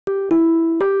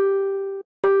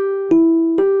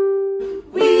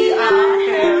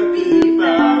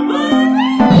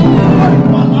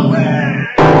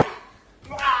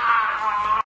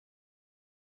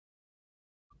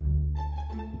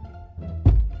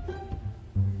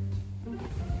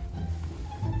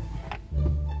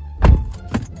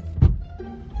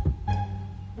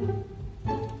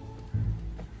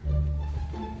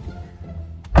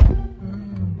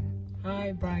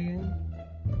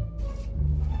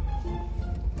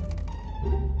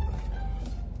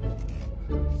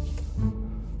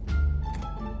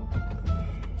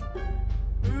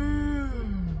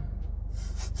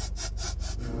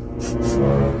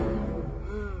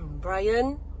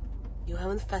Bryan, you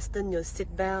haven't fastened your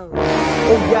seatbelt.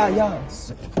 Oh yeah.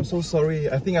 I'm so sorry.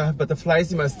 I think I have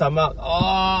butterflies in my stomach.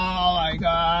 Oh my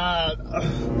god.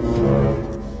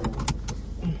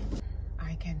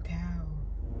 I can tell.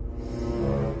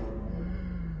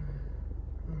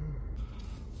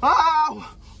 Ow!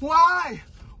 Why?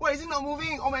 Why is it not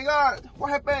moving? Oh my god. What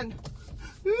happened?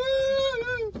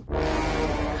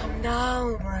 Calm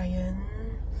down, Bryan.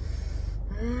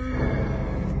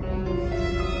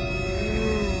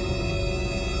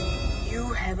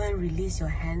 You haven't released your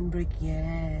handbrake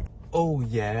yet. Oh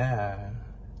yeah.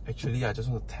 Actually, I just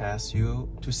want to test you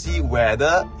to see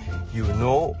whether you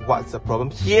know what's the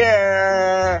problem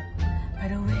here. By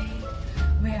the way,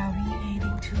 where are we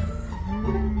heading to?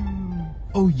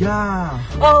 Oh yeah.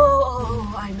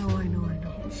 Oh, I know.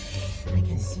 I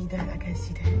can see that.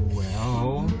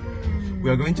 Well, we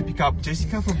are going to pick up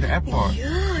Jessica from the airport.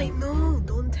 Yeah, I know.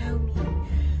 Don't tell me.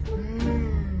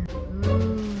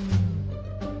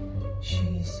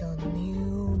 She's your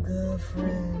new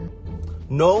girlfriend.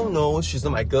 No, she's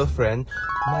not my girlfriend.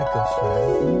 My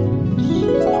girlfriend.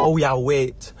 Oh yeah,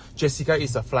 wait. Jessica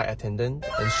is a flight attendant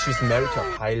and she's married to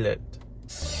a pilot.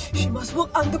 She must work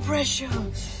under pressure.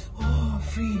 Oh,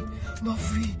 free, not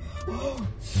free. Oh,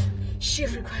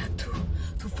 shift required 2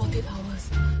 to 48 hours.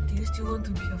 Do you still want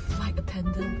to be a flight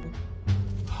attendant?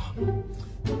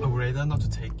 I would rather not to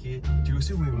take it. Do you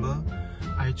still remember?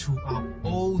 I threw up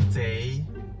all day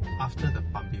after the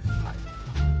Bambi flight.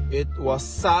 It was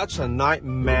such a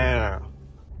nightmare.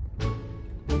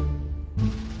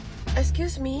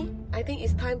 Excuse me, I think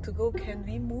it's time to go. Can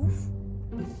we move?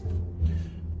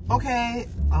 Okay,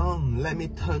 let me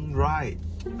turn right.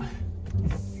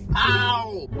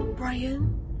 Ow!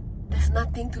 Bryan, there's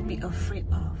nothing to be afraid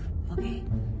of, okay?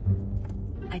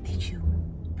 I teach you.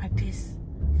 Practice.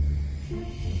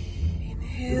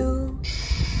 Inhale.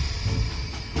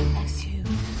 Exhale.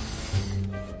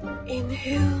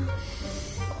 Inhale.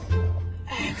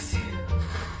 Exhale.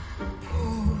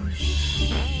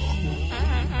 Push.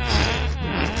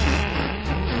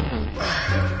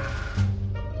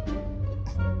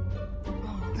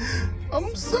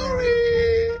 I'm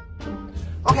sorry.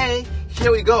 Okay,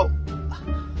 here we go.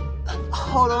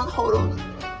 Hold on.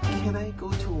 Can I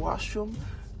go to washroom?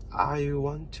 I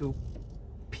want to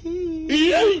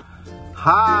pee.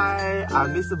 Hi,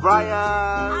 I'm Mr. Bryan.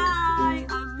 Hi,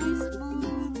 I'm Miss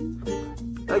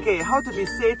Moon. Okay, how to be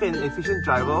safe and efficient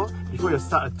driver. Before you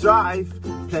start a drive,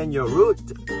 plan your route.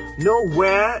 Know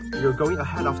where you're going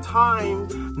ahead of time.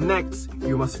 Next,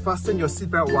 you must fasten your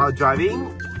seatbelt while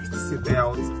driving.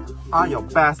 Seatbelts are your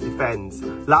best defense.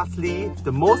 Lastly,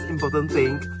 the most important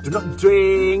thing, do not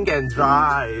drink and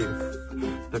drive.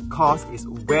 The cost is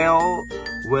well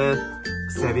worth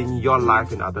saving your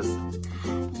life and others.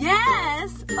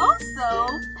 Yes, also,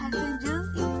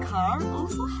 passengers in car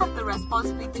also have the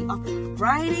responsibility of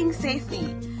riding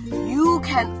safely. You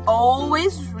can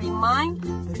always remind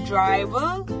the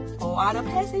driver or other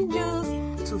passengers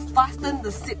to fasten the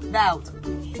seatbelt.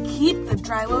 Keep the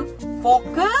driver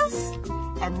focused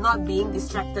and not being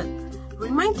distracted.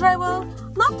 Remind driver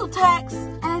not to text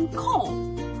and call.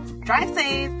 Drive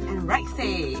safe and ride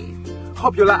safe.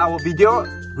 Hope you like our video.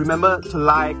 Remember to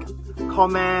like,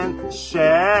 comment,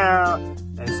 share,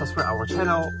 and subscribe our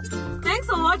channel. Thanks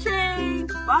for watching.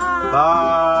 Bye.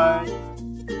 Bye.